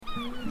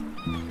G'day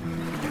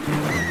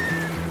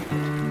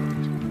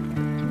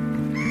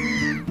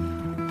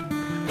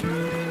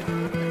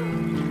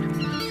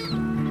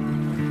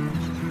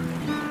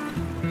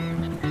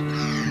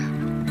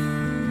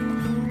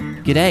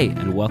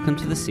and welcome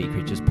to the Sea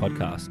Creatures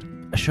podcast,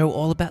 a show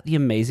all about the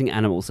amazing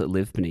animals that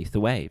live beneath the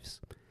waves.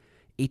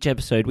 Each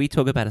episode we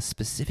talk about a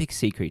specific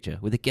sea creature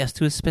with a guest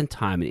who has spent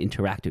time and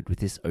interacted with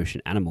this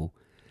ocean animal.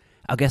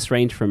 Our guests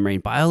range from marine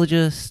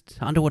biologists,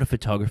 underwater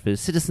photographers,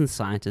 citizen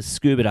scientists,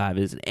 scuba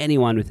divers, and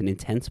anyone with an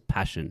intense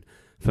passion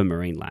for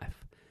marine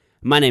life.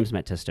 My name's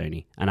Matt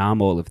Testoni, and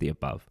I'm all of the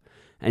above.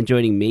 And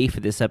joining me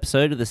for this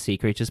episode of the Sea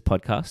Creatures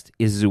podcast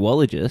is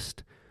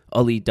zoologist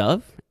Olly,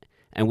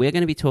 and we're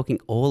going to be talking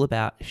all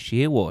about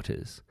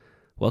shearwaters.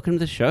 Welcome to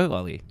the show,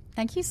 Olly.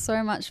 Thank you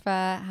so much for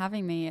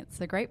having me.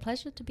 It's a great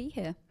pleasure to be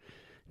here.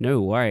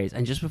 No worries.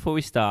 And just before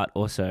we start,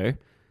 also,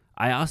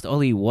 I asked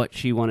Olly what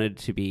she wanted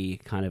to be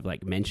kind of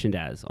like mentioned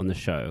as on the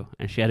show,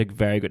 and she had a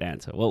very good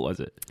answer. What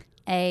was it?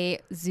 A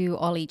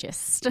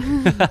zoologist.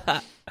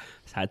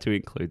 Had to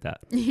include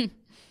that.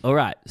 All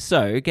right.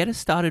 So get us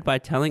started by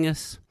telling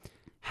us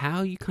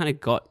how you kind of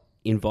got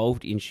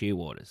involved in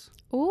shearwaters.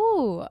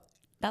 Ooh,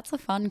 that's a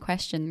fun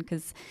question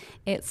because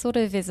it sort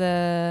of is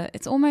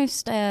it's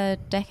almost a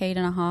decade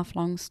and a half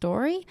long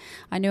story.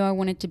 I knew I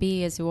wanted to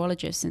be a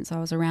zoologist since I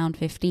was around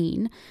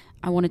 15.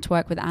 I wanted to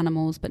work with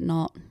animals, but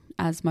not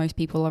as most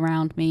people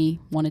around me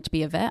wanted to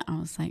be a vet. I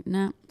was like,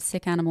 nah,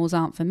 sick animals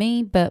aren't for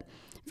me, but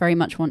very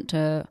much want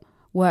to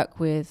work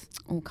with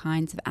all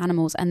kinds of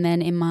animals. And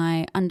then in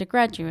my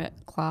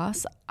undergraduate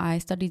class, I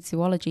studied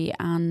zoology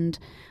and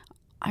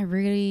I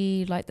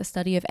really liked the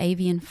study of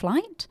avian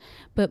flight,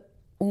 but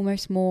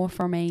almost more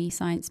from a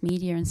science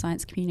media and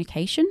science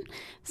communication.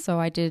 So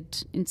I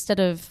did, instead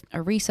of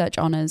a research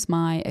honours,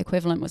 my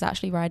equivalent was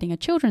actually writing a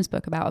children's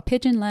book about a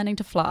pigeon learning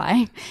to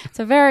fly.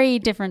 So very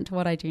different to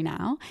what I do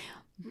now.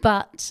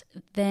 But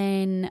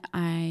then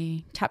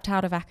I tapped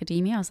out of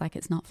academia. I was like,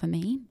 it's not for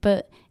me,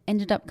 but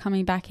ended up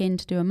coming back in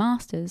to do a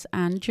master's.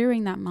 And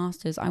during that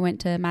master's, I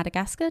went to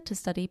Madagascar to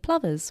study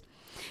plovers,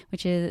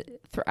 which is,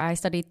 I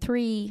studied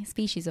 3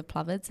 species of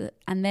plovers,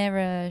 and they're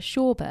a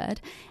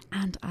shorebird.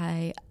 And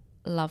I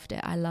loved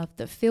it. I loved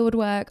the field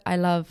work. I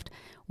loved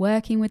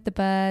working with the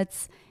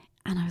birds.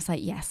 And I was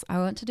like, yes, I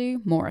want to do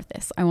more of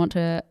this. I want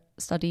to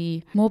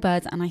study more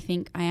birds. And I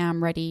think I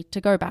am ready to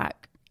go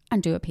back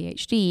and do a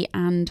PhD.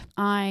 And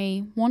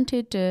I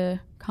wanted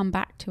to come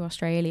back to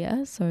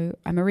Australia. So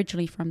I'm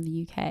originally from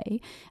the UK.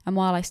 And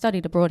while I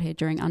studied abroad here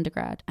during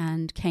undergrad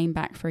and came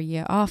back for a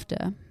year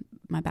after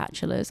my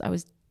bachelor's, I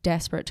was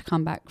desperate to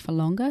come back for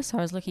longer. So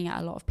I was looking at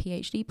a lot of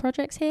PhD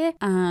projects here,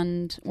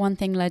 and one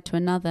thing led to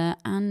another,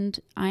 and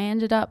I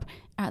ended up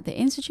at the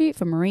Institute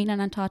for Marine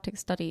and Antarctic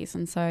Studies.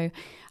 And so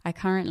I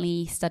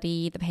currently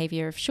study the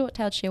behavior of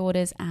short-tailed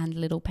shearwaters and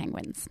little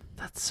penguins.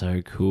 That's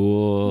so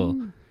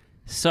cool.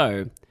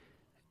 So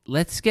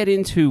let's get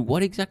into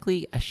what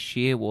exactly a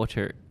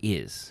shearwater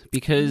is,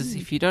 because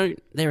if you don't,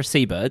 they're a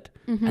seabird,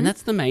 and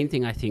that's the main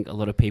thing I think a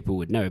lot of people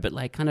would know, but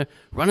like kind of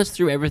run us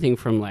through everything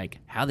from like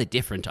how they're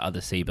different to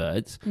other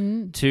seabirds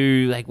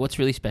to like what's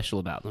really special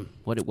about them.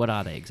 What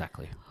are they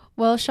exactly?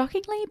 Well,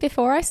 shockingly,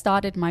 before I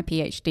started my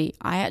PhD,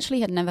 I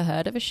actually had never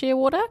heard of a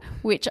shearwater,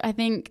 which I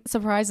think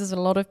surprises a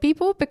lot of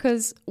people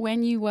because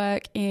when you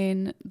work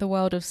in the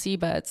world of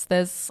seabirds,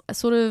 there's a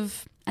sort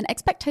of an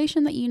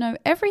expectation that you know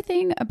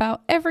everything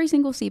about every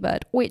single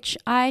seabird, which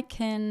I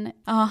can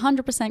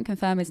 100%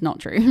 confirm is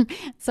not true.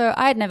 So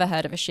I had never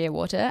heard of a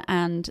shearwater,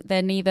 and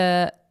they're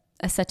neither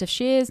a set of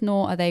shears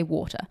nor are they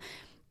water.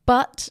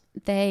 But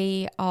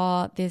they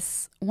are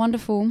this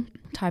wonderful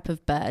type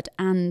of bird.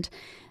 And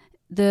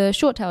the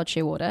short-tailed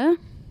shearwater,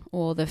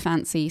 or the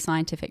fancy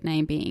scientific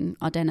name being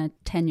Ardena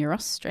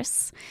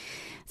tenurostrus,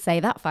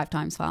 say that 5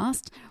 times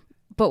fast.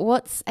 But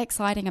what's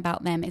exciting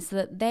about them is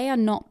that they are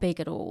not big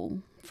at all.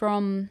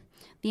 From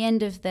the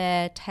end of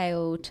their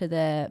tail to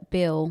their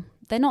bill,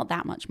 they're not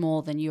that much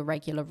more than your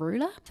regular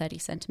ruler, 30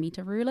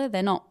 centimeter ruler.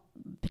 They're not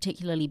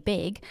particularly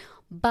big,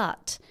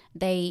 but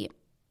they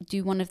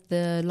do one of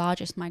the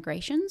largest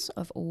migrations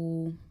of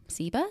all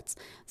seabirds.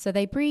 So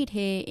they breed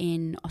here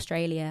in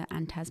Australia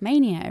and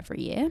Tasmania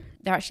every year.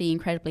 They're actually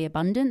incredibly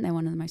abundant. They're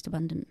one of the most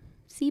abundant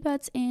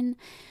seabirds in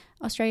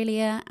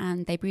Australia,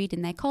 and they breed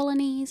in their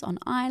colonies on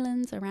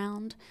islands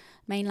around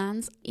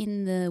mainlands.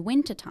 In the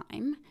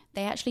wintertime,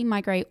 they actually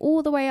migrate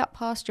all the way up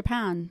past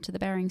Japan to the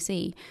Bering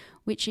Sea,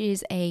 which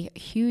is a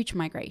huge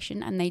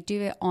migration, and they do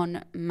it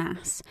en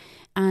masse.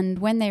 And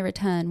when they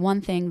return,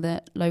 one thing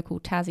that local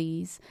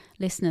Tassie's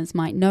listeners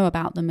might know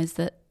about them is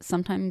that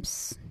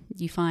sometimes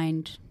you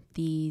find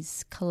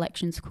these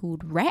collections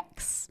called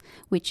wrecks,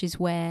 which is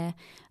where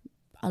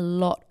a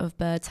lot of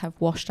birds have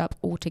washed up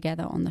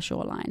altogether on the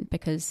shoreline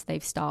because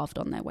they've starved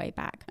on their way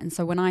back. And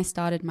so when I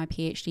started my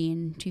PhD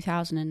in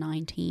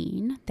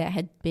 2019, there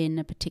had been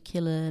a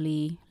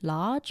particularly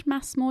large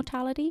mass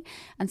mortality.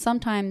 And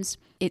sometimes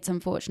it's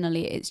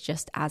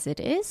just as it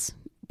is.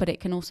 but it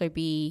can also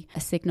be a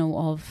signal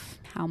of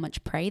how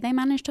much prey they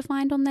managed to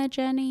find on their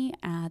journey,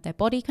 their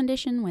body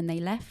condition when they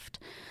left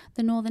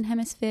the Northern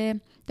Hemisphere.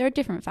 There are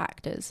different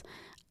factors.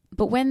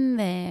 But when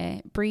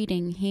they're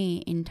breeding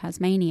here in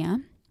Tasmania,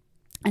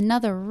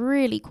 another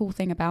really cool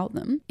thing about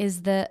them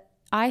is that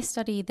I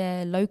study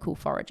their local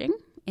foraging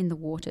in the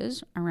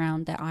waters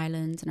around their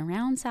islands and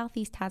around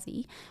Southeast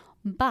Tassie,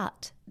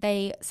 but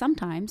they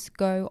sometimes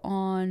go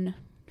on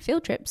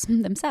field trips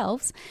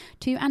themselves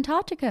to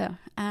Antarctica,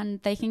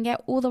 and they can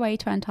get all the way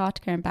to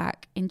Antarctica and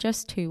back in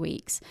just 2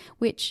 weeks,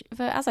 which,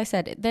 as I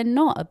said, they're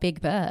not a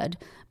big bird,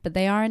 but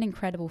they are an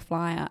incredible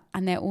flyer,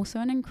 and they're also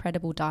an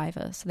incredible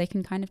diver, so they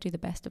can kind of do the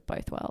best of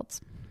both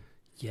worlds.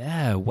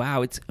 Yeah,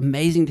 wow. It's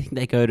amazing to think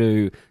they go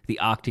to the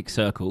Arctic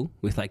Circle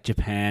with like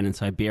Japan and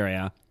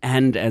Siberia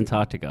and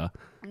Antarctica.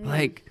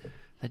 Like,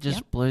 that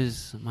just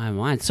blows my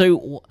mind.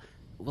 So,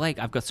 like,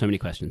 I've got so many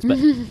questions, but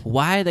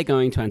why are they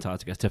going to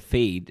Antarctica? To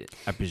feed,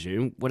 I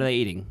presume. What are they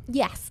eating?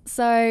 Yes,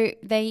 so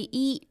they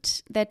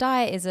eat, their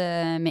diet is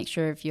a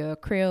mixture of your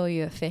krill,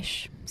 your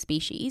fish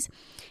species,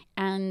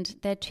 and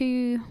their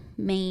two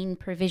main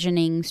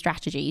provisioning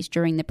strategies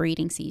during the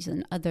breeding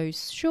season are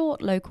those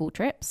short local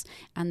trips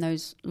and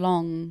those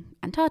long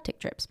Antarctic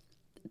trips.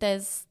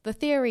 There's the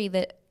theory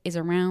that is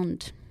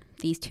around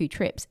these two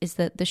trips is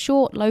that the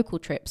short local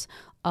trips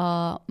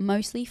are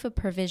mostly for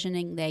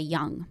provisioning their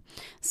young.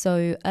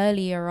 So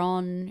earlier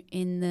on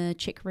in the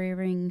chick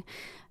rearing,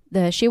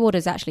 the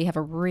shearwaters actually have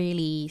a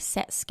really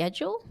set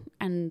schedule,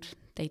 and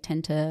they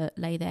tend to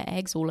lay their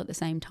eggs all at the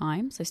same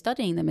time. So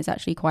studying them is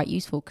actually quite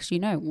useful because you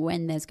know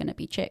when there's going to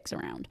be chicks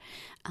around.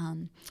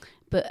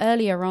 But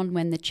earlier on,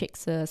 when the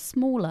chicks are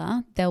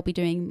smaller,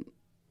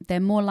 they're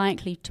more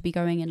likely to be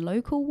going in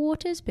local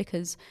waters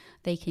because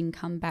they can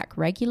come back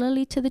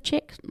regularly to the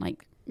chick.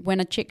 Like when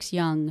a chick's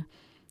young,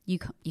 you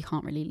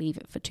can't really leave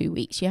it for 2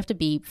 weeks. You have to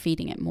be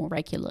feeding it more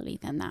regularly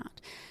than that.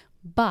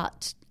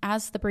 But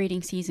as the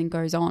breeding season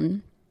goes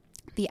on,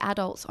 the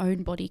adult's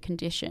own body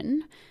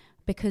condition,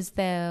 because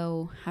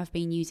they'll have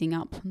been using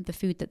up the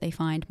food that they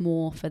find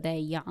more for their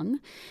young,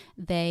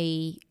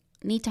 they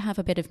need to have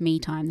a bit of me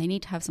time. They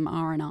need to have some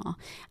R&R.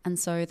 And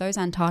so those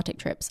Antarctic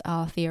trips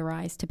are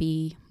theorized to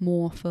be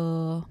more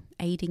for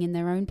aiding in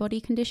their own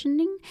body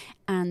conditioning.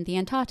 And the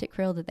Antarctic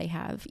krill that they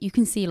have, you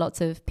can see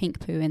lots of pink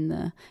poo in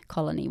the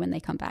colony when they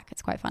come back.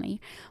 It's quite funny.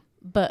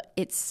 But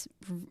it's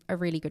a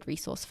really good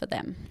resource for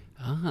them.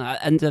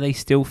 And do they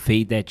still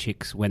feed their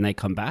chicks when they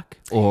come back?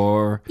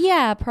 Or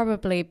yeah,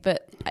 probably,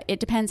 but it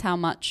depends how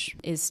much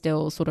is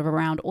still sort of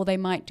around, or they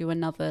might do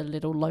another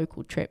little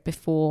local trip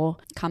before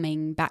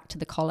coming back to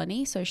the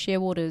colony. So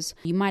shearwaters,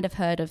 you might have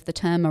heard of the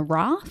term a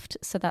raft.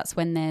 So that's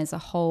when there's a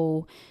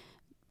whole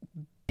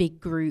big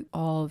group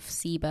of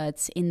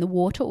seabirds in the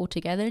water all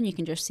together, and you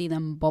can just see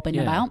them bobbing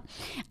about.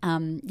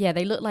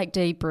 They look like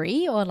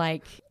debris, or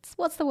like,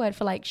 what's the word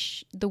for like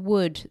the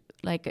wood?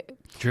 Like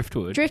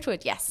driftwood,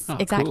 yes,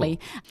 exactly.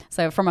 Cool.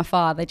 So from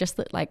afar, they just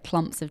look like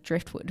clumps of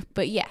driftwood.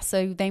 But yeah,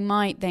 so they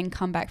might then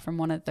come back from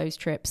one of those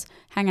trips,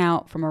 hang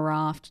out from a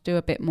raft, do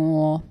a bit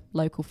more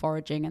local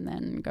foraging, and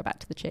then go back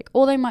to the chick.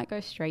 Or they might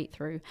go straight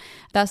through.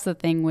 That's the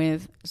thing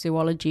with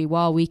zoology.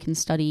 While we can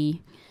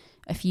study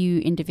a few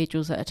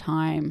individuals at a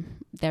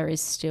time, there is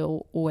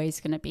still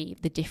always going to be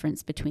the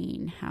difference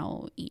between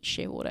how each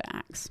shearwater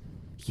acts.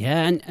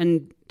 Yeah,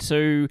 and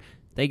so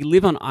they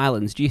live on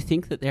islands. Do you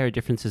think that there are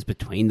differences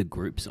between the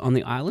groups on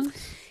the islands?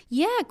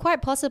 Yeah,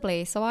 quite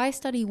possibly. So I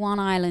study one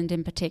island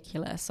in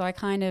particular. So I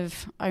kind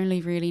of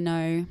only really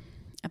know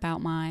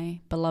about my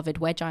beloved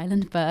Wedge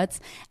Island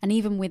birds. And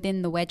even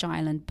within the Wedge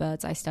Island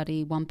birds, I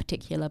study one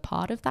particular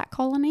part of that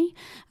colony.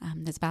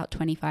 There's about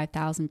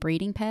 25,000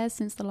 breeding pairs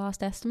since the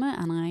last estimate.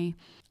 And I,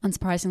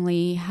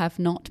 unsurprisingly, have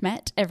not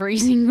met every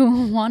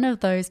single one of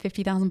those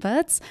 50,000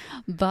 birds.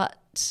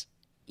 But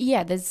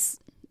yeah, there's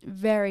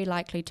very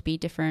likely to be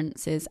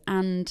differences.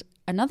 And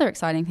another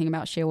exciting thing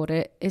about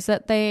shearwater is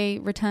that they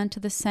return to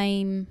the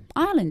same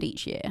island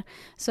each year.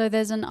 So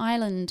there's an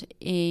island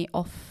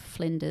off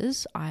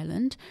Flinders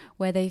Island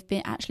where they've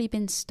actually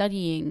been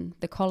studying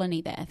the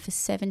colony there for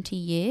 70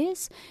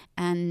 years.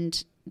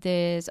 And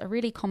there's a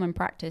really common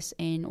practice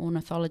in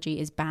ornithology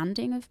is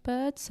banding of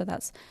birds. So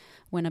that's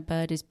when a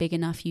bird is big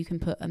enough, you can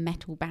put a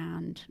metal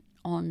band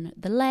on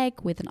the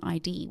leg with an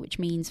ID, which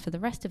means for the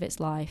rest of its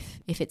life,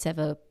 if it's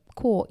ever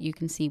caught, you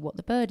can see what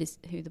the bird is,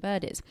 who the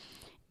bird is.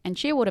 And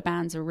shearwater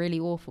bands are really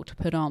awful to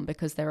put on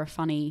because they're a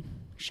funny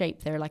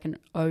shape. They're like an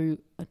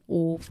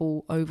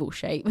awful oval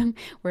shape,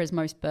 whereas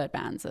most bird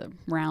bands are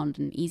round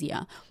and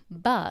easier.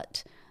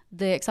 But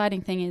the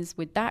exciting thing is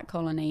with that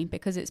colony,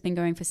 because it's been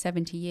going for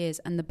 70 years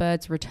and the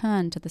birds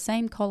return to the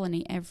same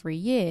colony every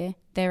year,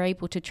 they're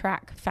able to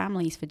track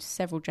families for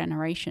several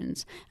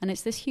generations. And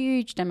it's this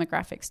huge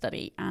demographic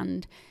study.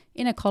 And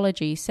in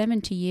ecology,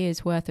 70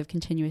 years worth of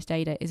continuous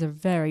data is a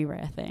very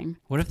rare thing.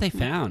 What have they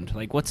found?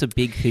 Like, what's a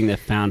big thing they've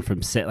found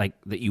from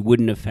that you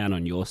wouldn't have found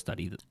on your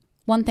study?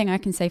 One thing I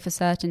can say for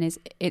certain is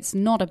it's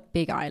not a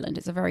big island.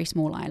 It's a very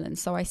small island.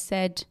 So I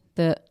said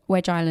that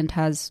Wedge Island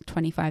has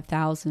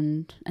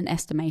 25,000, an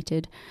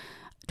estimated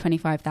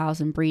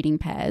 25,000 breeding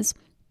pairs.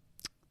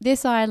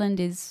 this island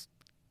is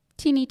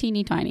teeny,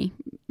 teeny, tiny.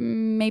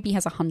 Maybe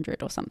has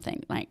 100 or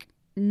something, like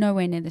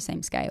nowhere near the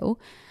same scale.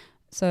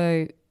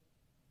 So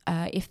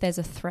if there's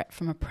a threat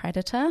from a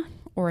predator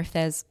or if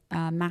there's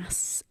a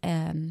mass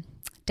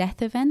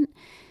death event,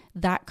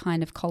 that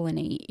kind of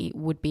colony, it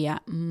would be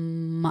at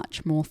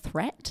much more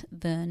threat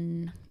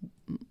than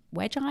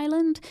Wedge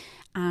Island.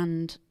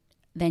 And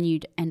then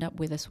you'd end up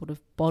with a sort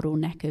of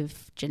bottleneck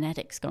of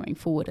genetics going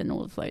forward and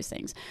all of those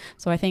things.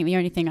 So I think the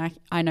only thing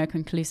I know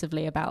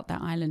conclusively about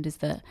that island is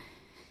that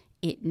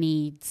it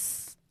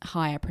needs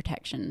higher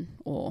protection,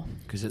 or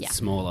because it's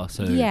smaller,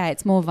 so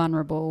it's more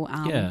vulnerable.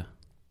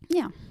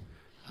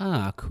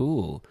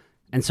 Cool.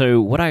 And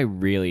so what I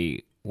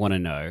really want to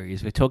know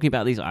is, we're talking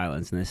about these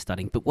islands and they're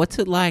studying, but what's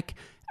it like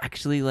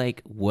actually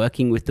like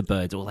working with the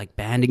birds, or like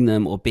banding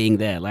them, or being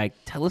there? Like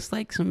tell us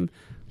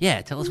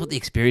what the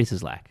experience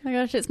is like. Oh my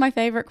gosh, it's my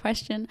favorite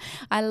question.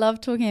 I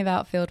love talking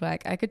about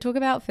fieldwork. I could talk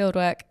about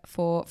fieldwork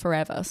for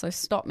forever, so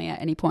stop me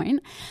at any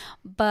point.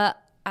 But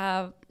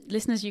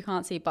listeners, you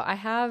can't see, but I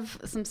have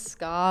some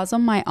scars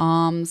on my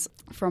arms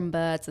from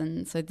birds.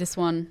 And so there's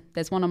one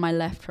on my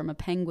left from a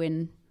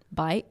penguin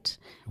bite,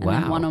 and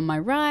then one on my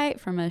right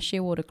from a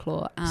shearwater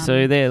claw.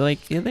 So they're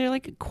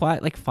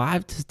quite like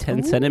 5 to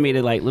 10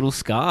 centimeter like little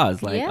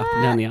scars, like up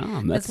and down the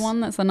arm. There's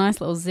one that's a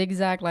nice little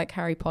zigzag like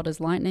Harry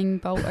Potter's lightning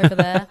bolt over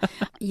there.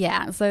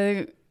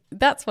 So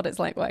that's what it's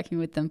like working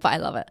with them, but I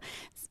love it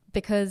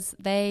because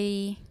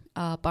they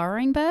are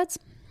burrowing birds.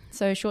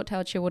 So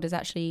short-tailed shearwaters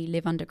actually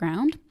live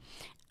underground.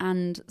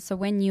 And so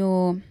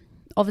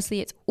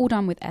obviously it's all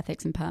done with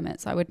ethics and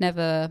permits. I would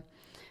never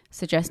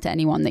suggest to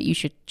anyone that you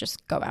should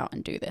just go out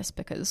and do this,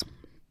 because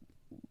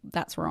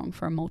that's wrong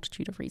for a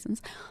multitude of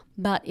reasons.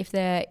 But if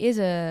there is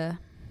a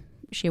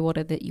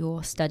shearwater that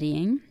you're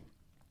studying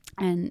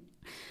and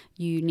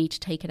you need to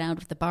take it out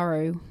of the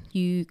burrow,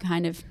 you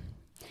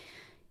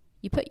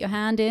put your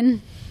hand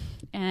in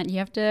and you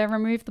have to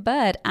remove the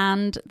bird,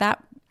 and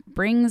that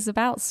brings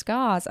about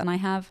scars. And I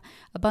have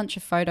a bunch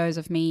of photos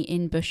of me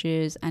in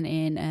bushes and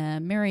in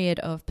a myriad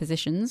of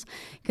positions,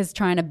 because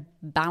trying to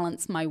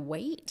balance my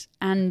weight.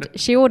 And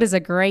shearwaters are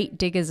great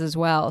diggers as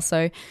well,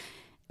 so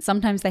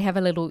sometimes they have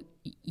a little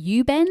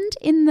U-bend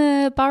in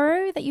the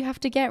burrow that you have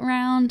to get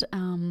around,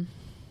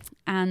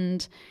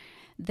 and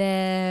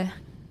their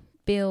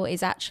bill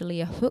is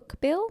actually a hook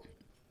bill.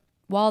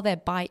 While their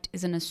bite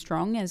isn't as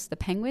strong as the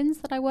penguins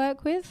that I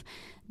work with,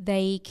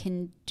 they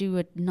can do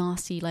a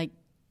nasty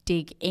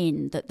dig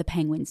in that the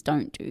penguins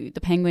don't do. The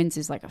penguins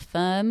is like a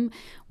firm,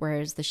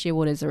 whereas the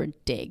shearwaters are a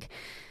dig.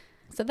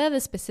 So they're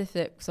the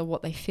specifics of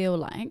what they feel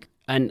like.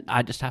 And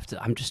I'm just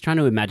trying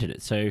to imagine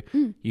it. So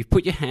you've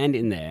put your hand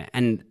in there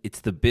and it's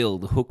the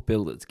hook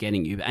bill that's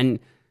getting you. And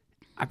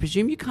I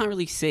presume you can't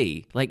really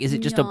see. Like, is it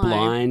just a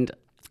blind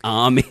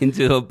arm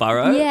into a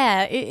burrow?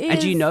 Yeah, it is. And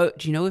do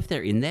you know if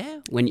they're in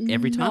there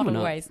every time or not? Not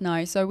always,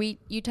 no. So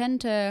you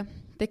tend to,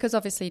 because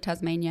obviously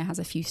Tasmania has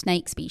a few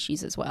snake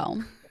species as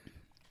well.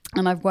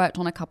 And I've worked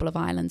on a couple of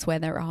islands where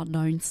there are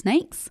known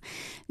snakes.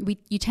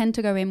 You tend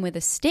to go in with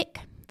a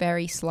stick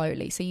very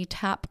slowly. So you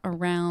tap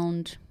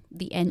around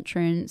the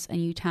entrance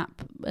and you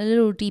tap a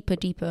little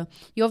deeper.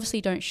 You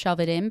obviously don't shove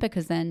it in,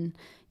 because then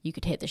you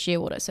could hit the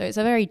shearwater. So it's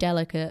a very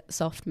delicate,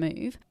 soft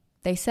move.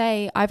 They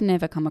say, I've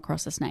never come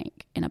across a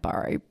snake in a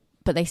burrow,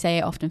 but they say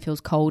it often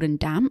feels cold and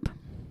damp.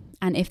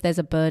 And if there's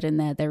a bird in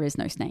there, there is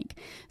no snake.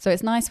 So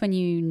it's nice when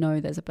you know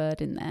there's a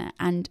bird in there.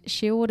 And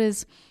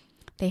shearwaters,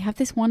 they have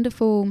this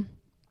wonderful,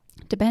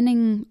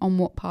 depending on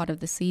what part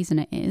of the season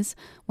it is,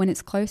 when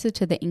it's closer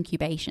to the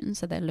incubation,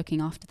 so they're looking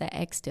after their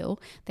egg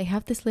still, they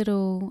have this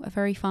a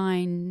very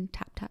fine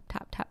tap, tap,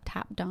 tap, tap,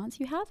 tap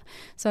dance you have.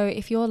 So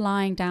if you're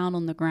lying down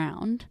on the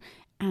ground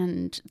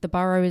and the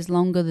burrow is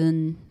longer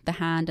than the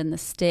hand and the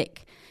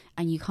stick,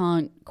 and you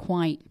can't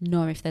quite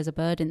know if there's a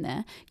bird in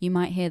there, you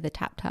might hear the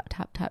tap, tap,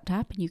 tap, tap,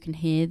 tap, and you can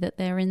hear that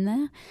they're in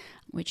there,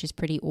 which is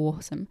pretty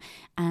awesome.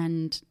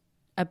 And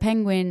a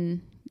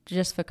penguin,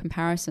 just for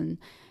comparison,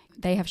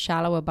 they have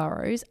shallower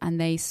burrows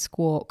and they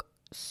squawk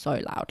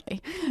so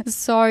loudly.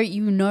 So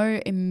you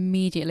know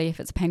immediately if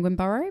it's a penguin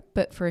burrow,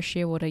 but for a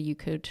shearwater, you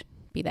could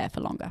be there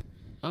for longer.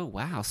 Oh,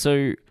 wow.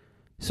 So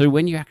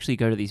when you actually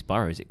go to these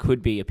burrows, it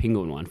could be a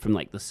penguin one from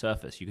like the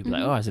surface. You could be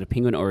like, oh, is it a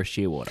penguin or a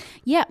shearwater?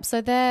 Yeah. So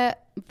the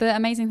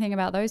amazing thing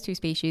about those two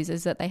species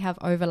is that they have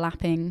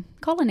overlapping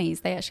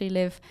colonies. They actually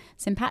live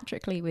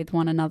sympatrically with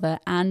one another.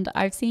 And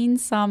I've seen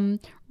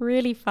some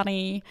really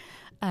funny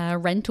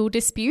rental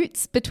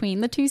disputes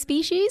between the two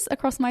species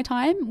across my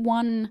time.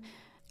 One,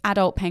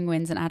 adult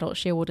penguins and adult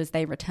shearwaters,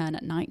 they return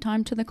at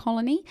nighttime to the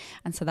colony,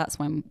 and so that's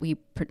when we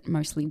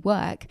mostly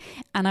work.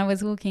 And I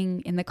was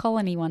walking in the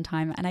colony one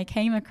time and I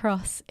came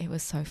across, it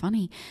was so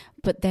funny,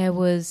 but there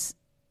was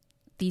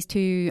these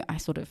two, I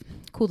sort of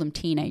call them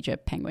teenager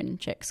penguin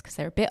chicks because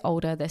they're a bit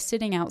older. They're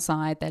sitting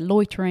outside, they're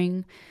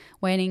loitering,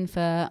 waiting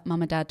for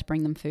mum and dad to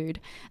bring them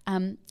food.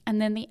 And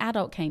then the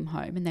adult came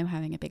home and they were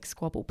having a big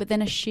squabble. But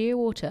then a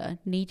shearwater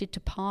needed to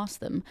pass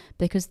them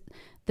because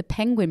the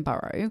penguin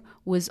burrow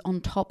was on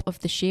top of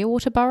the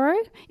shearwater burrow.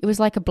 It was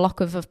like a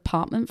block of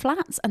apartment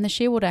flats, and the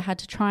shearwater had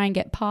to try and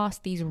get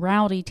past these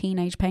rowdy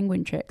teenage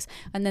penguin chicks.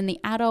 And then the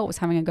adult was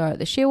having a go at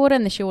the shearwater,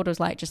 and the shearwater was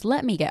like, just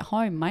let me get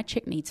home. My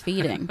chick needs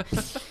feeding.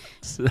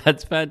 So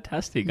that's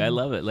fantastic. I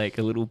love it. Like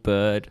a little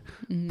bird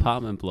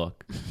apartment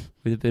block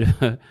with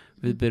a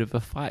bit of a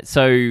fight.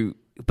 So,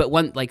 but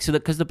one like so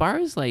because the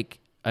burrows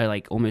are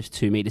like almost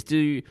 2 meters.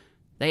 Do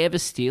they ever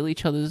steal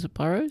each other's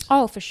burrows?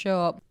 Oh, for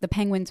sure. The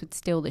penguins would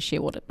steal the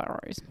shearwater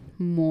burrows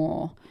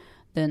more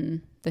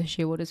than the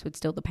shearwaters would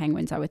steal the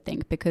penguins, I would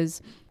think,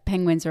 because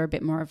penguins are a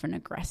bit more of an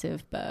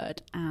aggressive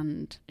bird,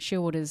 and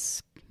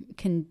shearwaters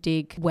can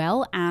dig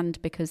well,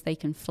 and because they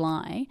can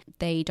fly,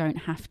 they don't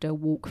have to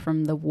walk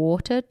from the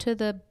water to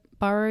the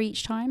burrow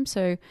each time.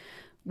 So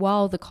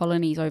while the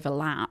colonies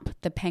overlap,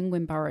 the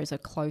penguin burrows are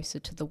closer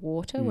to the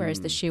water, whereas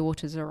the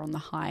shearwaters are on the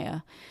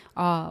higher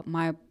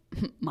my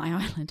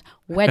island,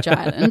 Wedge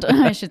Island,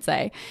 I should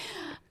say,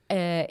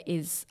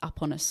 is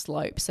up on a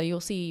slope. So you'll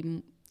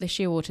see the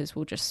shearwaters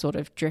will just sort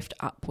of drift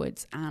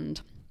upwards.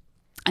 And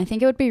I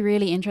think it would be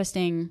really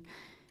interesting,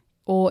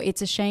 or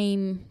it's a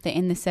shame that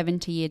in the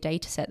 70-year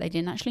data set, they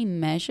didn't actually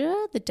measure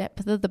the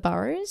depth of the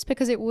burrows,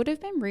 because it would have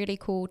been really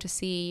cool to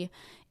see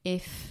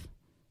if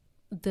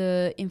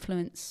the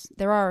influence,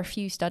 there are a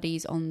few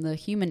studies on the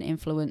human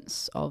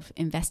influence of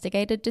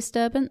investigated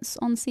disturbance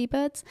on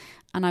seabirds,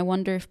 and I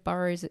wonder if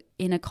burrows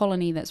in a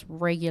colony that's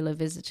regularly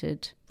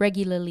visited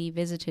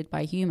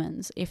by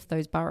humans, if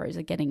those burrows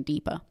are getting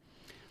deeper.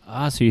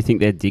 So you think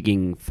they're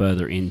digging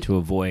further in to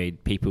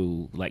avoid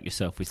people like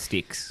yourself with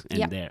sticks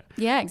and there?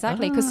 Yeah,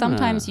 exactly, because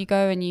sometimes you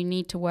go and you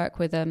need to work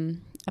with a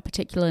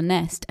particular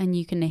nest, and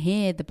you can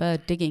hear the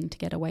bird digging to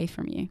get away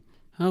from you.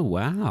 Oh,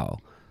 wow.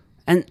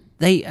 And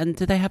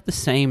do they have the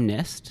same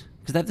nest?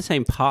 Because they have the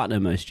same partner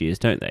most years,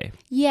 don't they?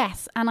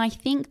 Yes, and I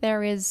think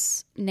there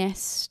is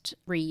nest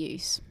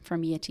reuse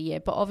from year to year.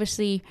 But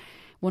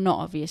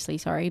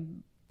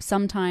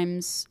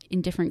sometimes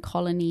in different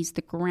colonies,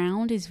 the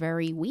ground is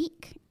very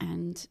weak.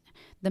 And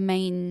the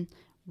main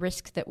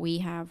risk that we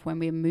have when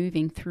we're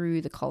moving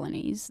through the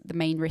colonies, the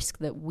main risk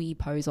that we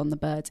pose on the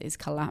birds is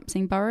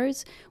collapsing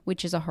burrows,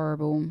 which is a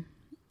horrible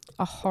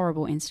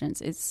instance.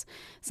 It's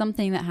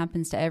something that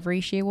happens to every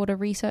shearwater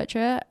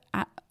researcher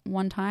at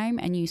one time,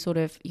 and you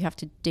have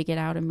to dig it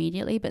out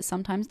immediately, but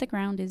sometimes the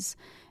ground is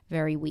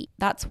very weak.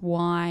 That's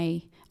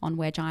why on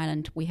Wedge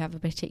Island we have a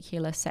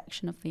particular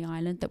section of the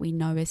island that we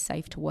know is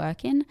safe to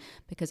work in,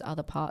 because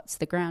other parts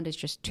the ground is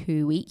just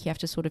too weak. You have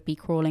to sort of be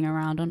crawling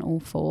around on all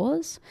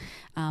fours.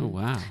 Oh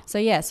wow.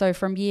 So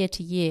from year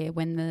to year,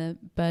 when the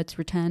birds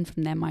return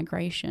from their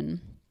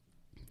migration,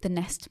 the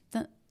nest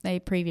that they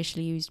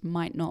previously used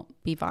might not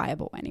be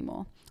viable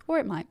anymore, or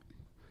it might.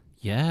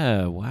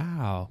 Yeah,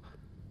 wow.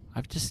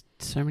 I've just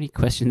so many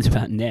questions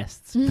about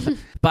nests.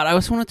 But I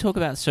also want to talk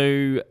about,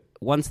 so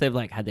once they've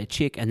had their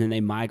chick and then they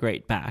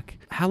migrate back,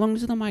 how long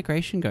does the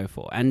migration go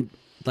for? And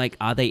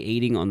are they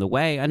eating on the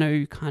way? I know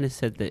you kind of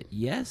said that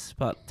yes,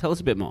 but tell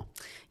us a bit more.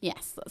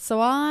 Yes. So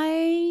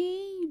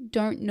I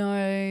don't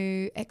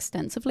know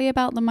extensively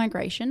about the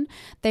migration.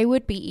 They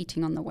would be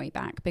eating on the way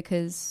back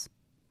because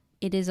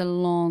it is a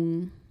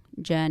long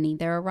journey.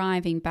 They're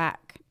arriving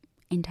back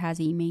in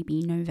Tassie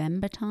maybe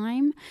November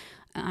time.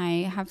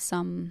 I have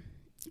some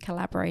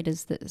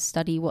collaborators that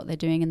study what they're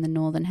doing in the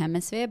Northern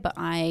Hemisphere, but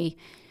I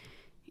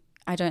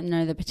don't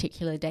know the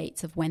particular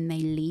dates of when they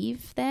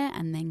leave there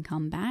and then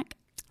come back.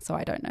 So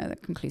I don't know the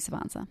conclusive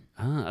answer.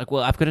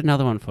 Well, I've got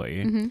another one for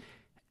you.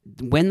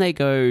 Mm-hmm. When they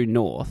go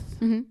north,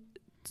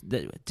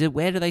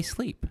 where do they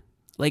sleep?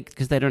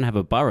 Because they don't have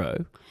a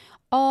burrow.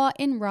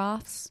 In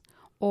rafts.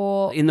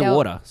 Or in the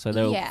water, so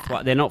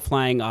they're not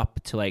flying up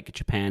to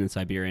Japan and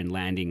Siberia and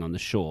landing on the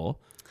shore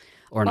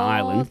or an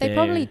island. They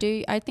probably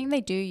do. I think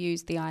they do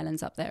use the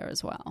islands up there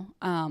as well.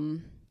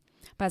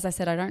 But as I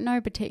said, I don't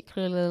know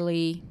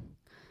particularly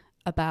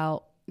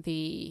about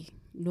the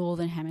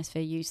Northern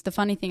Hemisphere use. The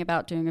funny thing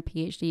about doing a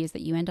PhD is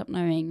that you end up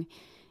knowing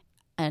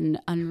an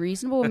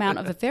unreasonable amount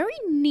of a very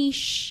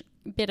niche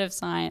bit of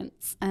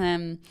science.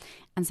 And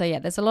so,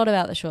 there's a lot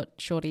about the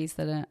shorties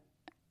that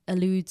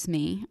eludes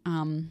me.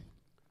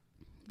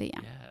 But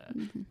yeah.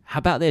 Mm-hmm. How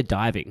about their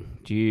diving?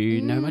 Do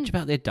you know much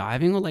about their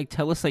diving, or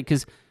tell us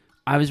because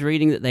I was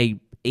reading that they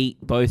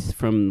eat both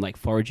from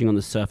foraging on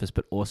the surface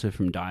but also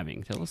from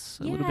diving. Tell us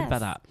a little bit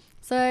about that.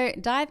 So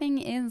diving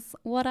is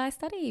what I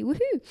study.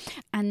 Woohoo!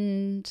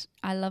 And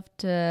I love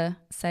to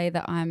say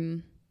that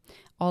I'm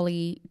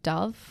Olly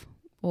Dove,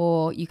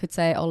 or you could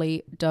say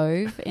Olly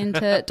dove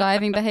into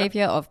diving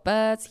behavior of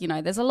birds.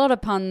 There's a lot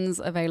of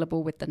puns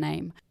available with the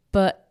name.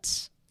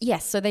 But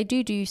yes, so they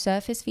do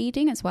surface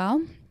feeding as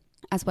well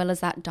as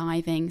that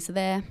diving. So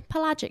they're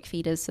pelagic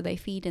feeders, so they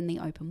feed in the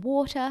open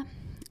water,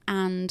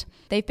 and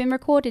they've been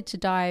recorded to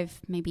dive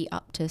maybe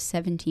up to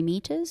 70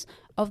 meters.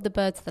 Of the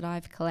birds that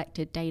I've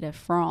collected data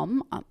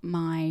from,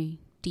 my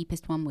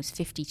deepest one was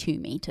 52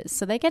 meters.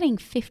 So they're getting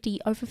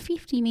over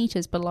 50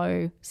 meters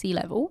below sea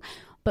level,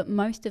 but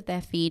most of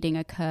their feeding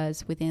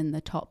occurs within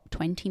the top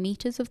 20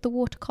 meters of the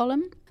water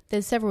column.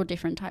 there's several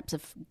different types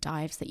of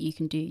dives that you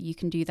can do. You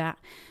can do that,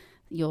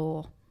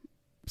 you're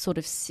sort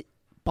of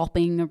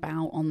bobbing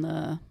about on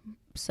the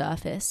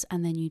surface,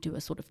 and then you do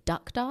a sort of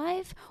duck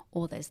dive,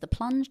 or there's the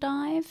plunge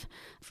dive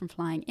from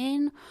flying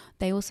in.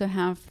 They also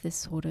have this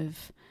sort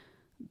of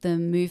the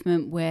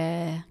movement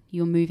where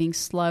you're moving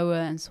slower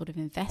and sort of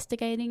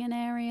investigating an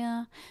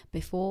area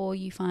before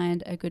you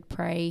find a good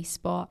prey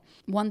spot.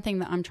 One thing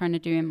that I'm trying to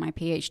do in my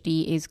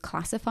PhD is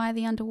classify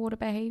the underwater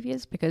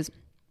behaviors, because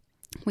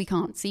we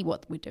can't see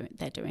what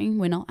they're doing.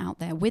 We're not out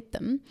there with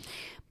them.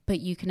 But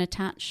you can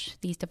attach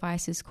these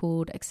devices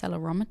called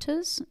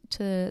accelerometers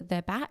to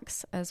their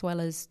backs, as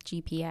well as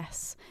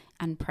GPS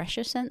and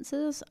pressure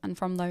sensors. And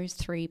from those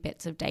 3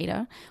 bits of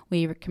data,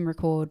 we can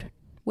record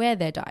where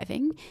they're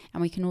diving,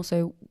 and we can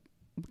also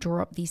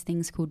draw up these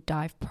things called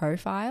dive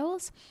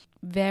profiles.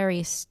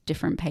 Various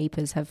different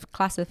papers have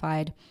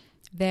classified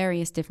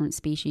various different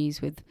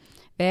species with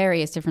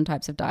various different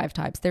types of dive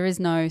types. There is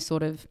no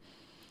sort of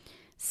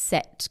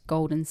set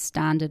golden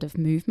standard of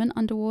movement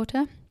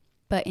underwater,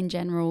 but in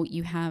general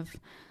you have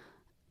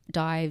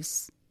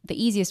dives.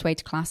 The easiest way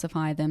to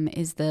classify them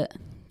is that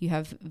you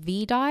have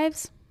V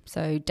dives,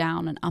 so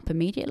down and up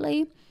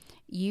immediately,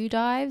 U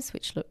dives,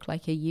 which look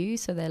like a U,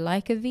 so they're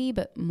like a V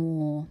but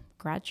more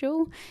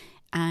gradual,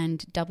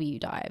 and W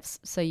dives.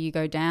 So you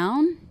go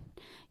down,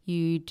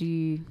 you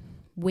do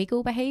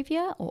wiggle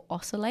behavior or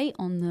oscillate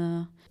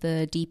on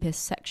the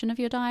deepest section of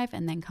your dive,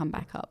 and then come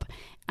back up.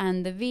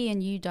 And the V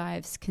and U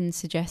dives can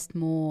suggest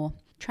more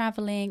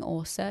traveling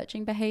or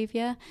searching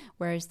behavior,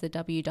 whereas the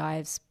W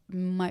dives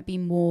might be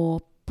more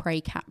prey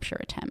capture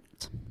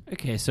attempt.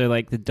 Okay, so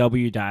like the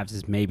W dives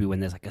is maybe when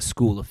there's like a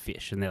school of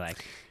fish and they're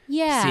like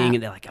seeing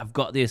it, they're like, I've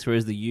got this,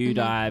 whereas the U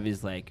dive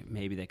is like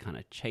maybe they're kind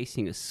of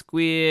chasing a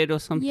squid or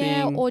something.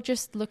 Yeah, or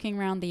just looking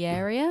around the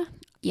area.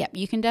 Yep,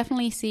 you can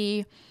definitely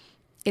see,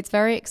 it's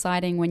very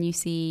exciting when you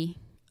see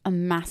a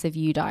massive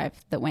U dive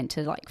that went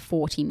to like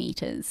 40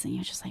 meters and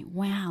you're just like,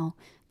 wow,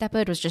 that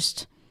bird was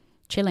just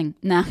chilling.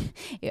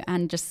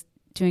 And just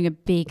doing a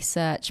big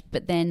search.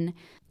 But then,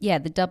 yeah,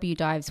 the W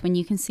dives, when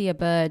you can see a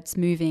bird's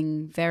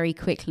moving very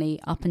quickly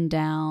up and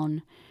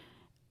down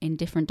in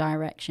different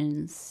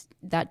directions,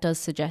 that does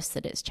suggest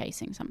that it's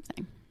chasing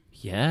something.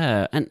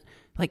 Yeah. And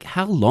like,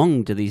 how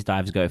long do these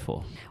dives go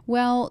for?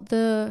 Well,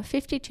 the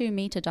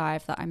 52-meter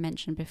dive that I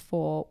mentioned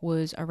before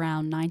was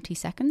around 90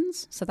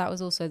 seconds. So that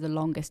was also the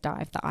longest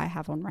dive that I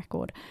have on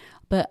record.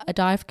 But a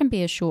dive can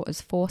be as short as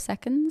 4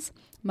 seconds.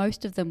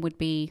 Most of them would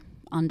be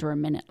under a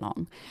minute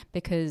long,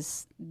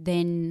 because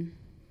then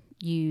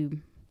a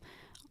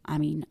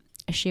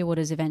shearwater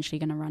is eventually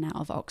going to run out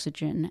of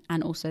oxygen,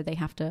 and also they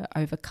have to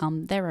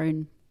overcome their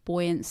own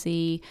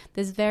buoyancy.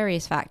 There's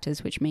various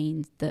factors which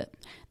mean that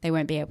they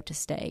won't be able to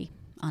stay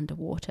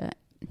underwater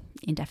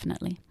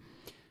indefinitely.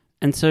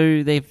 And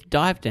so they've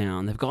dived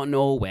down, they've gotten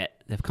all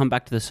wet, they've come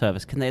back to the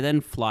surface. Can they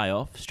then fly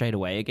off straight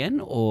away again,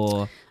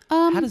 or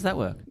how does that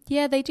work?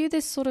 Yeah, they do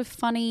this sort of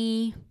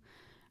funny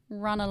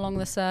run along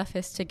the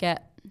surface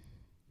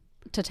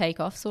to take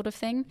off sort of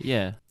thing.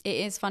 Yeah. It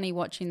is funny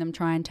watching them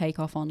try and take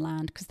off on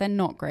land, because they're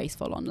not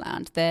graceful on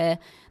land. Their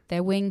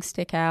wings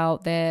stick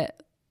out. They're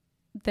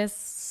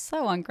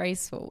so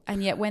ungraceful.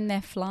 And yet when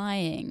they're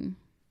flying,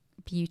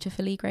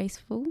 beautifully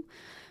graceful.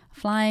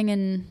 Flying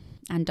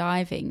and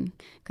diving,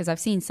 because I've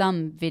seen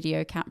some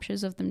video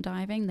captures of them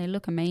diving. They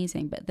look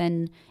amazing, but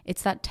then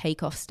it's that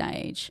takeoff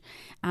stage.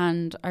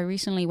 And I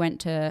recently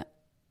went to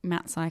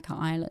Matsaika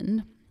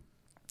Island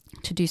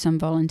to do some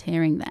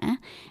volunteering there,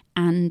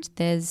 and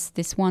there's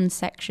this one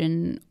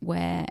section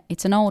where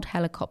it's an old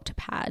helicopter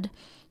pad,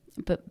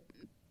 but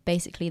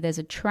basically there's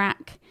a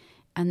track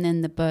and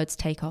then the birds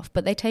take off,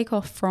 but they take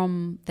off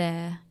from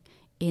there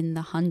in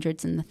the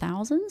hundreds and the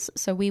thousands.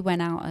 So we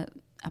went out at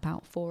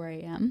about 4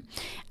 a.m.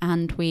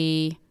 and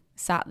we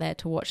sat there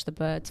to watch the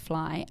birds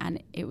fly,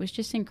 and it was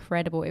just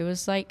incredible. It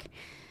was like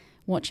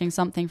watching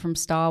something from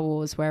Star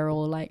Wars where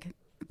all like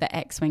the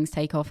X-Wings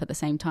take off at the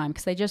same time,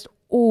 because they just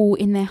all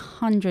in their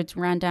hundreds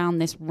ran down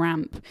this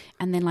ramp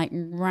and then like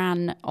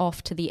ran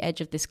off to the edge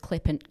of this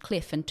cliff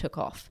and took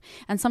off.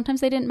 And sometimes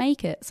they didn't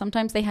make it.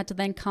 Sometimes they had to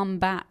then come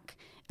back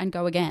and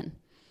go again.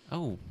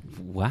 Oh,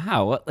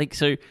 wow. Like,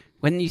 so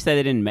when you say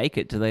they didn't make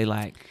it, do they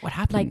like, what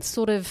happened? Like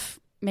sort of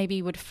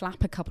maybe would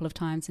flap a couple of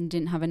times and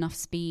didn't have enough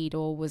speed,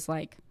 or was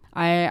like,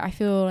 I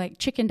feel like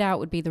chickened out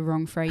would be the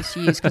wrong phrase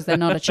to use because they're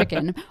not a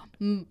chicken,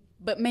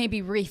 but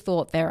maybe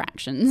rethought their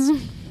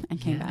actions and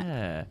came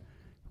back.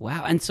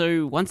 Wow. And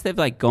so once they've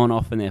like gone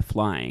off and they're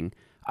flying,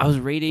 I was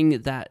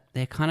reading that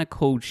they're kind of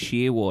called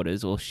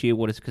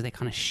shearwaters because they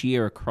kind of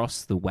shear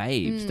across the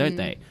waves, don't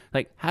they?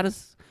 Like, how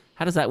does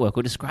that work?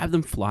 Or describe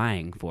them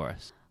flying for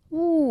us.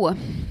 Ooh.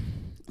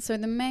 So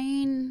the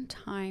main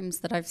times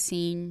that I've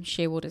seen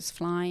shearwaters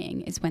flying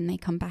is when they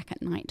come back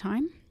at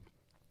nighttime.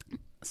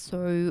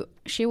 So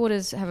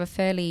shearwaters have a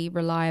fairly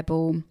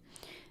reliable,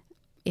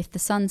 if the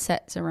sun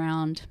sets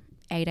around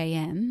 8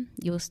 a.m.,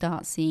 you'll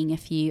start seeing a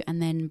few,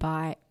 and then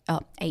by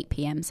 8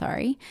 p.m.,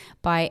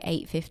 by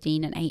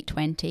 8:15 and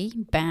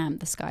 8:20, bam,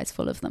 the sky's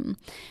full of them,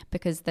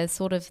 because there's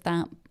sort of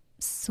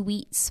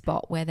sweet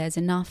spot where there's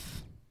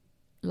enough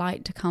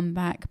light to come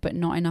back, but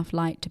not enough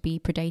light to be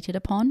predated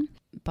upon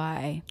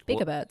by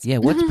bigger birds. Yeah,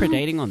 what's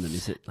predating on them?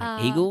 Is it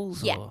like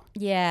eagles? Yeah. Or?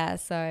 Yeah,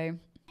 so,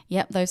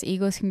 yep, those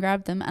eagles can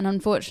grab them. And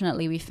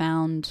unfortunately, we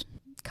found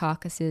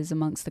carcasses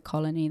amongst the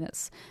colony.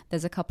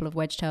 There's a couple of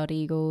wedge-tailed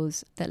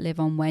eagles that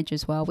live on wedge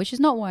as well, which is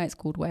not why it's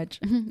called wedge.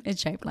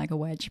 It's shaped like a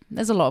wedge.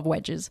 There's a lot of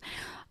wedges.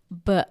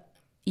 But,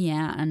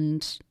 yeah,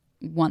 and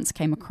once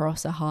came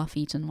across a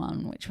half-eaten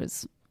one, which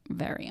was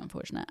very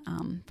unfortunate,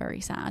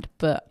 very sad.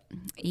 But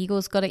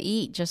eagles got to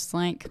eat, just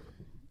like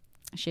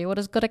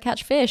shearwaters got to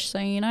catch fish. So,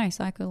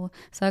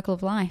 circle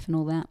of life and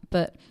all that.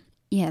 But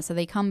yeah, so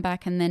they come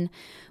back, and then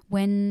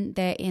when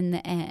they're in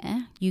the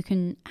air, you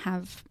can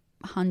have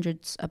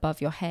hundreds above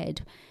your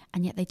head,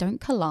 and yet they don't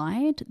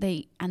collide.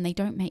 They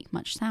don't make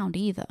much sound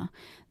either.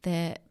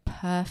 They're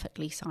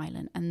perfectly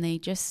silent, and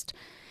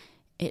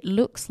it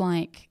looks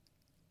like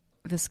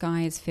the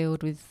sky is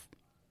filled with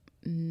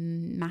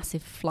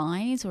massive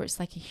flies, or it's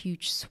like a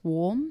huge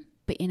swarm,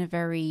 but in a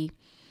very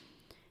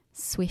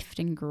swift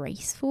and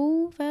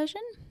graceful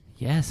version.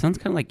 Yeah, sounds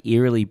kind of like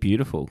eerily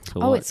beautiful to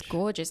watch. It's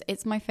gorgeous.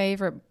 It's my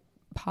favorite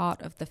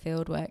part of the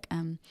fieldwork,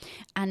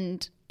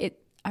 and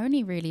it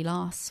only really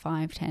lasts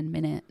 5-10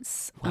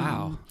 minutes.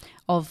 Wow.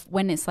 Of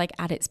when it's like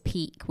at its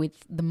peak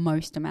with the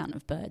most amount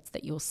of birds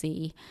that you'll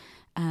see,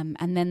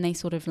 and then they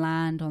sort of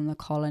land on the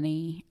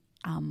colony,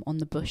 on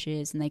the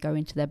bushes, and they go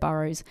into their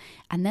burrows,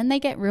 and then they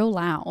get real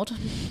loud,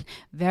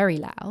 very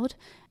loud.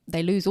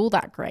 They lose all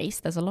that grace.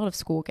 There's a lot of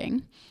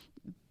squawking,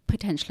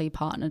 potentially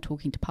partner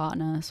talking to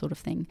partner sort of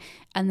thing.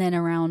 And then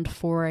around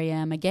 4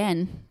 a.m.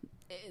 again,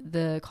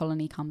 the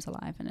colony comes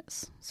alive, and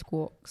it's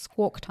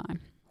squawk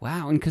time.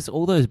 Wow, and because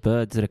all those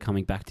birds that are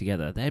coming back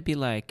together, they'd be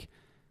like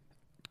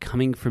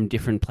coming from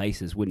different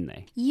places, wouldn't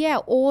they? Yeah,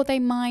 or they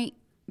might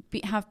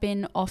have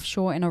been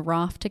offshore in a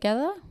raft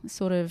together.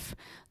 Sort of,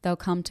 they'll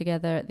come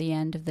together at the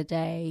end of the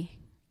day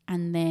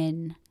and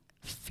then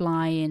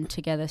fly in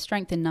together,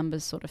 strength in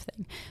numbers sort of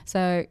thing.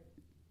 So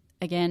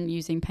again,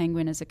 using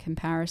penguin as a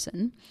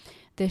comparison,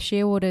 the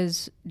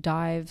shearwaters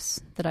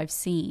dives that I've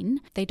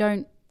seen, they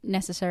don't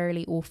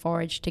necessarily all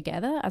forage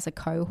together as a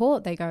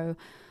cohort.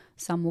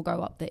 Some will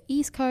go up the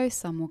east coast,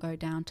 some will go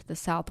down to the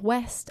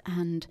southwest,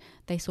 and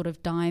they sort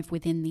of dive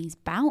within these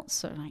bouts,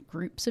 so like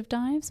groups of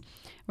dives.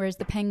 Whereas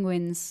the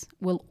penguins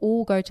will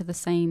all go to the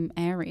same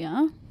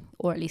area,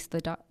 or at least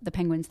the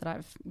penguins that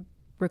I've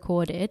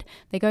recorded,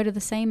 they go to the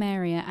same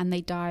area and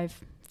they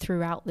dive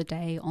throughout the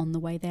day on the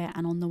way there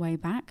and on the way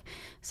back.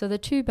 So the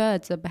two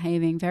birds are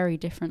behaving very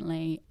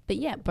differently, but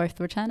yeah, both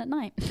return at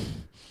night.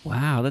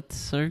 Wow, that's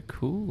so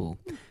cool.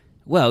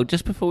 Well,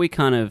 just before we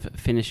kind of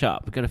finish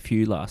up, we've got a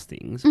few last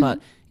things.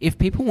 But if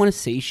people want to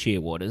see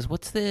shearwaters,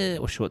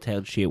 or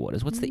short-tailed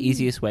shearwaters, what's the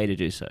easiest way to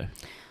do so?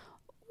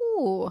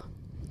 Ooh,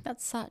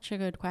 that's such a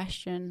good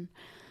question.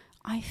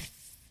 I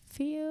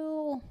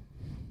feel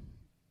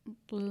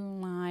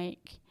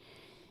like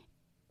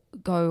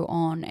go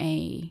on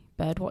a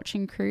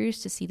birdwatching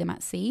cruise to see them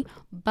at sea,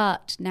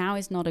 but now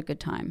is not a good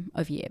time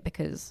of year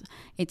because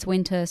it's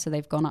winter, so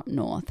they've gone up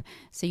north.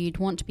 So you'd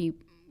want to be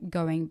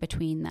going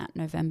between that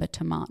November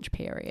to March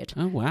period.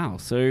 Oh, wow.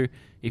 So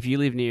if you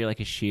live near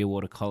like a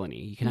shearwater colony,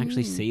 you can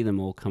actually see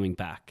them all coming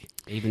back,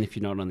 even if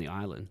you're not on the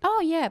island.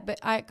 Oh, yeah, but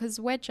because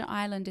Wedge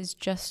Island is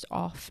just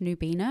off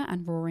Nubina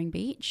and Roaring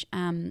Beach.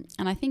 And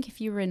I think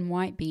if you were in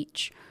White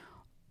Beach,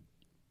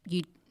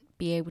 you'd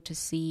be able to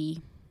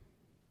see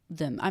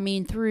them. I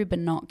mean, through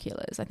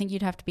binoculars. I think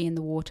you'd have to be in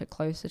the water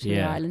closer to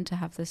the island to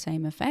have the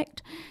same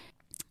effect.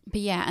 But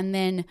yeah, and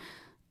then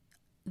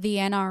the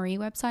NRE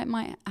website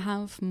might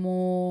have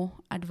more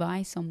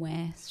advice on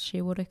where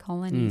shearwater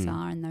colonies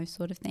are and those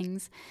sort of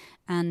things.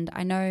 And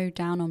I know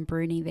down on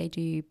Bruni they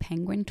do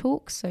penguin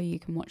talks, so you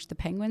can watch the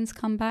penguins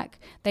come back.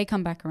 They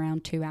come back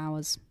around 2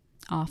 hours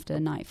after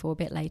nightfall, a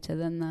bit later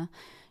than the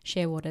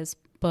shearwaters.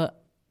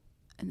 But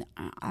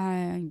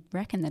I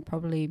reckon there'd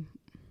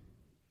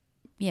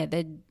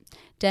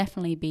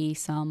definitely be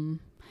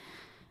some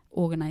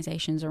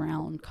organizations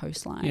around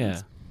coastlines.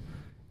 Yeah.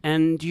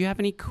 And do you have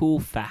any cool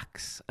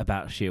facts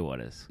about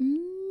shearwaters?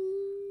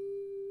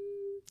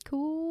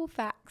 Cool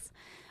facts.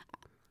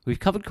 We've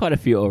covered quite a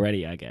few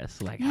already, I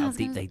guess, like how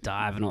deep they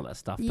dive and all that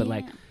stuff.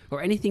 But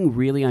or anything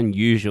really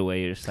unusual where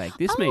you're just like,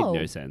 this made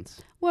no sense.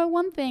 Well,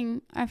 one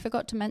thing I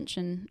forgot to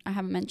mention, I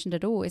haven't mentioned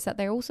at all, is that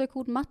they're also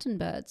called mutton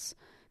birds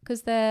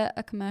because they're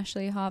a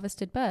commercially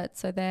harvested bird.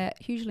 So they're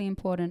hugely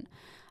important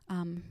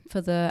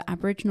for the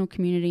Aboriginal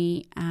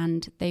community,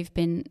 and they've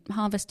been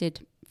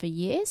harvested for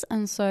years,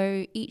 and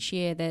so each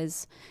year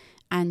there's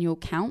annual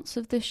counts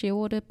of the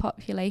shearwater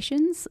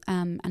populations,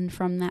 and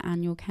from that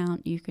annual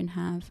count you can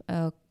have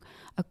a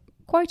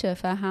quota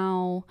for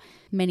how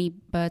many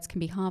birds can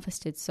be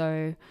harvested.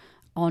 So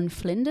on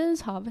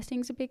Flinders,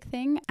 harvesting's a big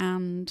thing,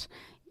 and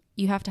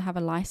you have to have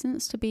a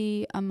license to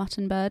be a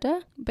mutton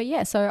birder. But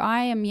yeah, so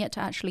I am yet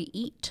to actually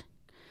eat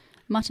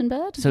mutton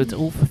bird. So it's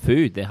all for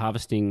food. They're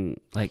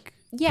harvesting for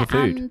food.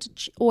 And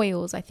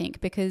oils, I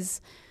think,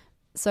 because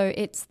So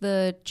it's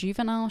the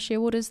juvenile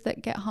shearwaters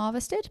that get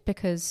harvested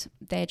because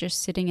they're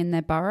just sitting in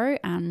their burrow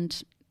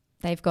and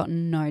they've got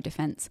no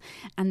defense.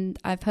 And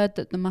I've heard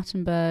that the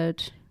mutton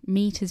bird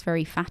meat is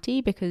very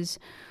fatty because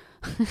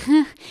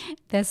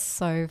they're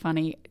so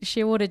funny.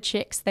 Shearwater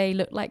chicks, they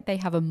look like they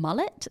have a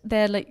mullet.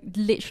 They're like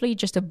literally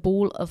just a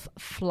ball of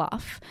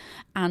fluff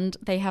and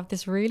they have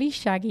this really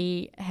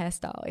shaggy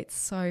hairstyle. It's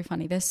so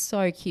funny. They're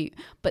so cute,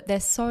 but they're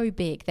so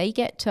big. They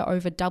get to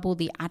over double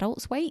the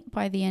adult's weight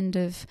by the end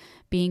of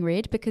being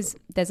reared because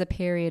there's a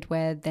period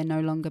where they're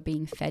no longer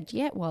being fed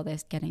yet while they're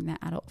getting their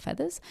adult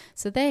feathers.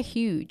 So they're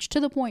huge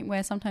to the point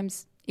where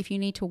sometimes if you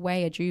need to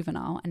weigh a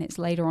juvenile and it's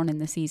later on in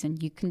the season,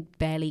 you can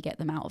barely get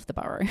them out of the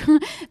burrow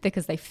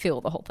because they fill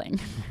the whole thing.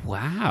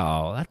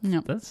 Wow,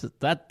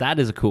 that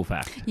is a cool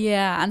fact.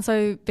 Yeah, and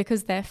so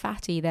because they're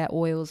fatty, their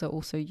oils are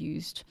also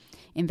used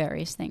in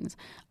various things.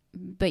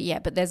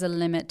 But there's a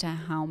limit to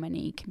how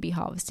many can be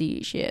harvested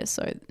each year,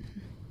 so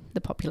the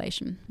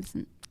population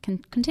can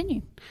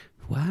continue.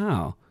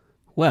 Wow.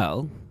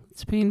 Well,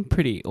 it's been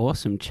pretty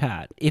awesome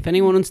chat. If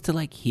anyone wants to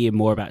hear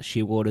more about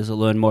Shearwaters or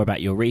learn more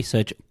about your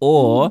research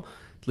or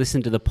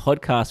listen to the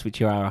podcast which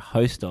you are a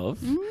host of,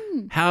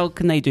 how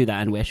can they do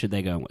that and where should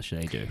they go and what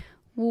should they do?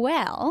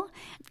 Well,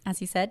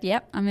 as you said,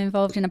 I'm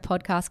involved in a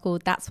podcast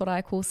called That's What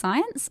I Call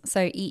Science.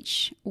 So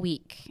each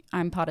week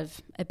I'm part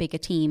of a bigger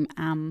team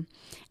and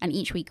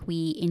each week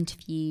we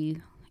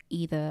interview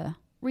either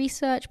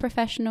research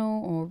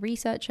professional or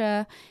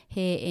researcher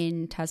here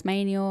in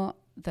Tasmania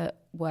that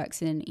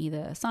works in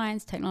either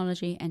science,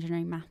 technology,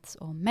 engineering, maths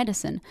or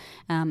medicine.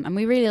 And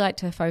we really like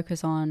to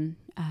focus on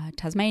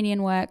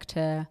Tasmanian work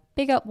to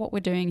big up what we're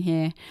doing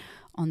here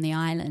on the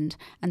island.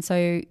 And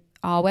so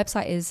our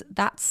website is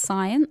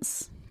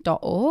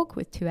thatscience.org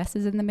with 2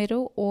 S's in the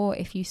middle, or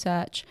if you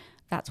search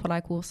That's What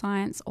I Call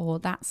Science or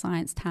That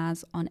Science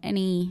Tas on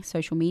any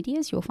social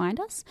medias, you'll find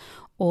us.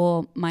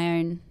 Or my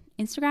own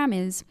Instagram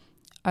is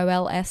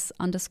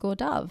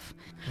OLS_Dove.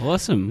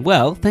 Awesome.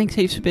 Well, thanks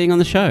heaps for being on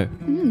the show.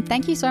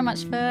 Thank you so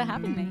much for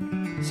having me.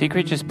 Sea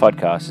Creatures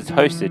Podcast is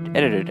hosted,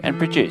 edited and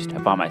produced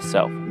by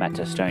myself, Matt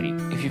Tostoni.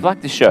 If you've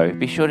liked the show,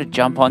 be sure to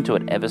jump onto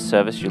whatever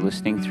service you're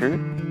listening through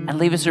and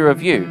leave us a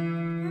review.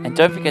 And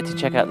don't forget to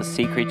check out the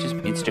Sea Creatures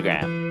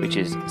Instagram, which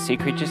is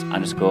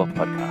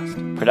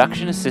SeaCreatures_podcast.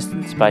 Production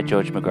assistance by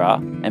George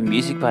McGrath and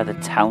music by the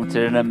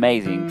talented and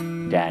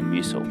amazing Dan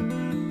Musil.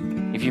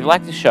 If you've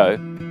liked the show,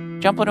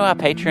 jump onto our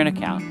Patreon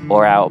account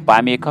or our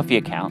Buy Me a Coffee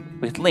account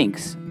with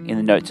links in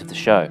the notes of the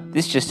show.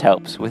 This just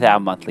helps with our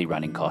monthly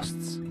running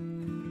costs.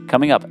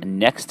 Coming up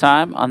next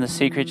time on the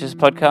Sea Creatures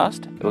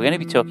Podcast, we're going to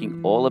be talking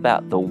all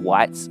about the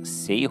White's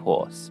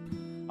seahorse,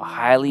 a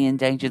highly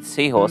endangered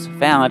seahorse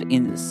found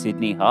in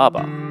Sydney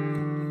Harbour.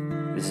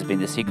 This has been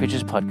the Sea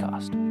Creatures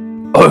Podcast.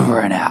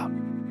 Over and out.